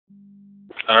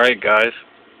Alright guys,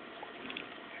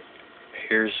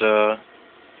 here's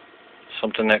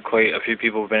something that quite a few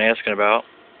people have been asking about.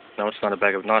 No, it's not a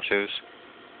bag of nachos,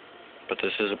 but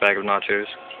this is a bag of nachos.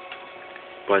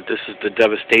 But this is the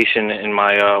devastation in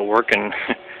my working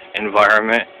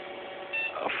environment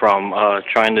from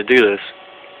trying to do this.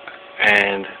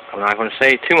 And I'm not going to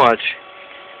say too much.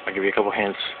 I'll give you a couple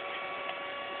hints.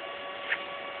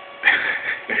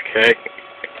 Okay?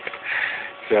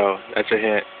 So, that's a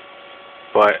hint.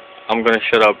 But I'm going to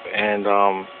shut up and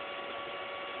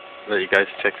let you guys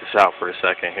check this out for a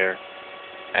second here.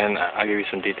 And I'll give you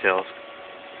some details.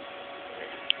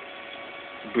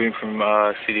 Booting from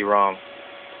CD-ROM.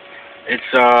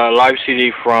 It's a live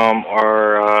CD from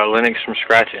our Linux from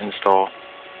scratch install.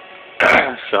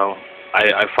 So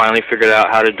I finally figured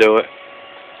out how to do it.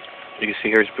 You can see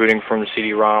here it's booting from the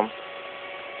CD-ROM.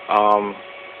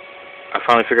 I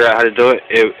finally figured out how to do it.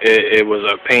 It was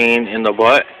a pain in the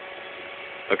butt.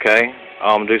 Okay.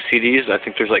 Those CDs, I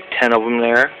think there's like 10 of them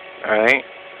there. Alright.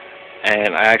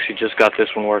 And I actually just got this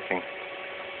one working.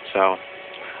 So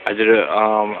I did it.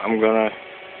 I'm gonna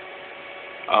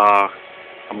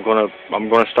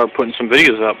start putting some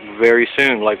videos up very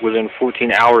soon, like within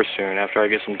 14 hours soon, after I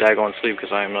get some daggone sleep,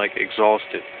 because I'm like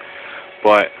exhausted.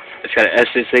 But it's got an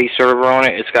SSH server on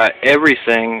it. It's got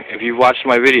everything. If you've watched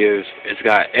my videos, it's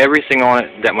got everything on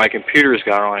it that my computer's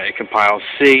got on it. It compiles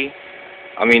C.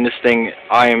 I mean, this thing,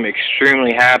 I am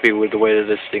extremely happy with the way that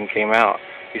this thing came out.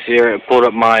 You see here, it pulled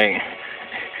up my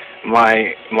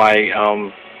Ethernet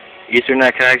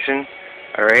connection.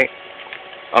 All right,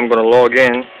 I'm gonna log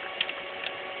in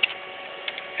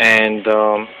and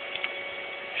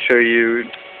show you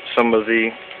some of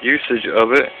the usage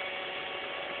of it.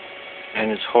 And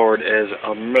it's hard as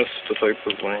a mess to type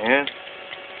this one in,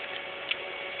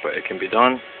 but it can be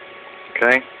done.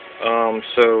 Okay.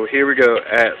 So here we go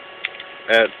at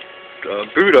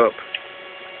boot up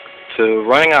to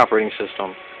running operating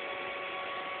system.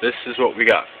 This is what we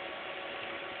got.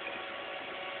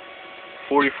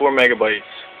 44 megabytes.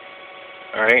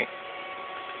 All right.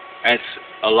 That's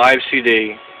a live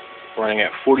CD running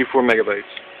at 44 megabytes.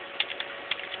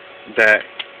 That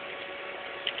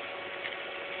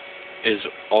is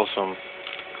awesome.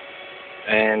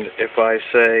 And if I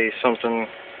say something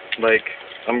like,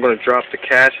 I'm going to drop the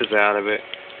caches out of it,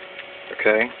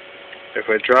 okay? If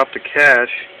I drop the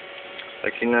cache,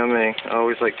 like you know me, I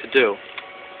always like to do,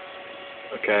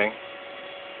 okay?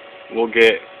 We'll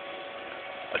get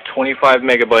a 25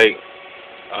 megabyte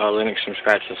Linux from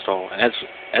scratch install, and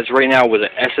that's right now with an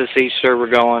SSH server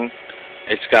going.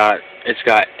 It's got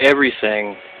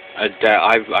everything that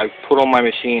I've put on my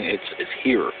machine. It's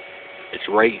here. It's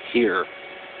right here.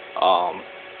 I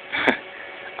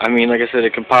mean, like I said,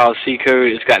 it compiles C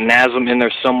code. It's got NASM in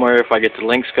there somewhere if I get the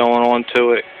links going on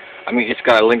to it. I mean, it's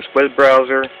got a Linux web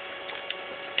browser.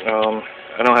 I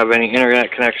don't have any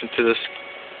internet connection to this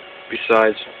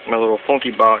besides my little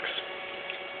funky box.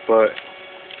 But,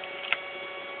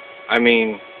 I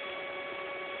mean,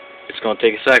 it's going to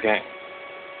take a second.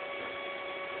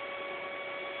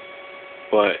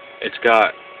 But it's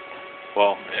got,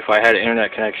 well, if I had an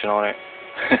internet connection on it,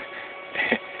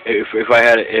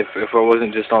 if I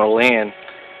wasn't just on a LAN,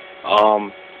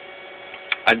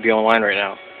 I'd be online right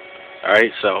now. All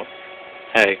right, so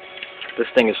hey, this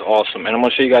thing is awesome, and I'm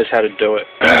gonna show you guys how to do it.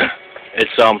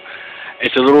 It's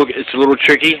a little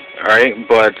tricky, all right,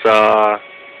 but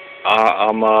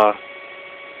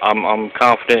I'm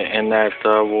confident in that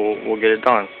we'll get it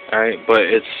done. All right, but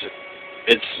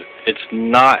it's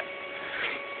not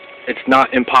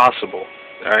impossible.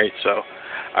 Alright, so,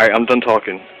 alright, I'm done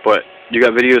talking, but you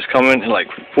got videos coming in like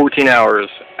 14 hours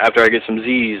after I get some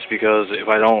Z's, because if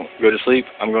I don't go to sleep,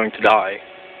 I'm going to die.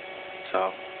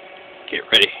 So, get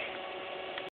ready.